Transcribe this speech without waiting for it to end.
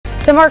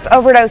To mark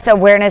Overdose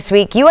Awareness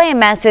Week,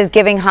 UAMS is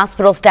giving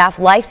hospital staff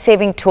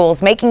life-saving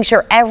tools, making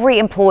sure every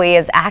employee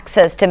has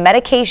access to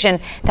medication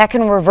that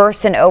can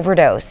reverse an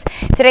overdose.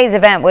 Today's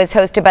event was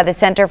hosted by the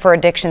Center for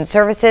Addiction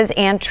Services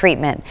and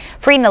Treatment.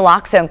 Free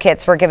naloxone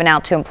kits were given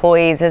out to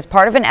employees as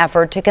part of an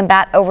effort to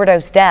combat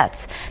overdose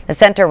deaths. The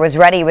center was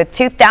ready with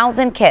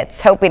 2,000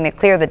 kits, hoping to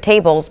clear the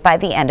tables by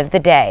the end of the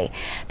day.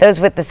 Those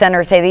with the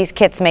center say these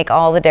kits make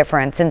all the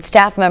difference, and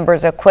staff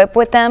members equipped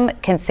with them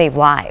can save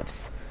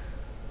lives.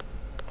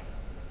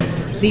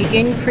 The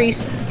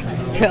increase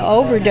to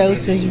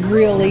overdoses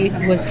really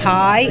was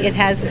high. It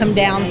has come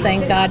down,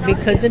 thank God,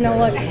 because of the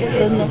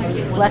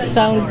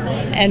naloxone,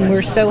 and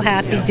we're so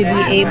happy to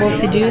be able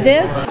to do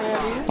this.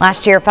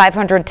 Last year,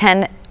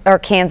 510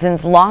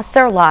 Arkansans lost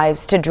their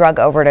lives to drug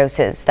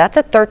overdoses. That's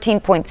a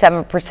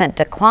 13.7%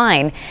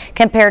 decline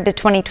compared to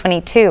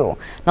 2022.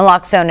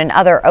 Naloxone and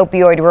other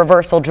opioid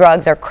reversal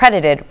drugs are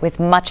credited with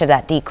much of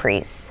that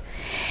decrease.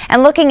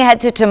 And looking ahead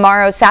to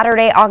tomorrow,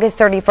 Saturday, August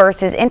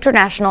 31st, is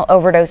International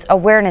Overdose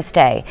Awareness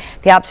Day.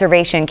 The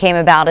observation came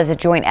about as a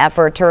joint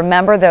effort to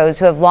remember those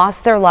who have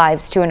lost their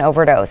lives to an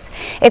overdose.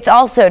 It's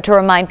also to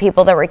remind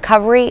people that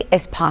recovery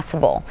is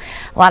possible.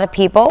 A lot of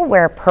people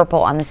wear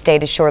purple on this day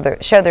to show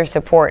their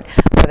support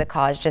for the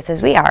cause, just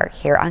as we are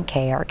here on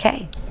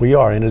KARK. We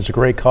are, and it's a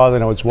great cause. I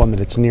know it's one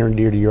that it's near and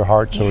dear to your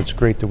heart, so It's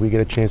great that we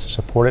get a chance to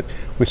support it.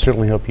 We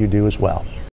certainly hope you do as well.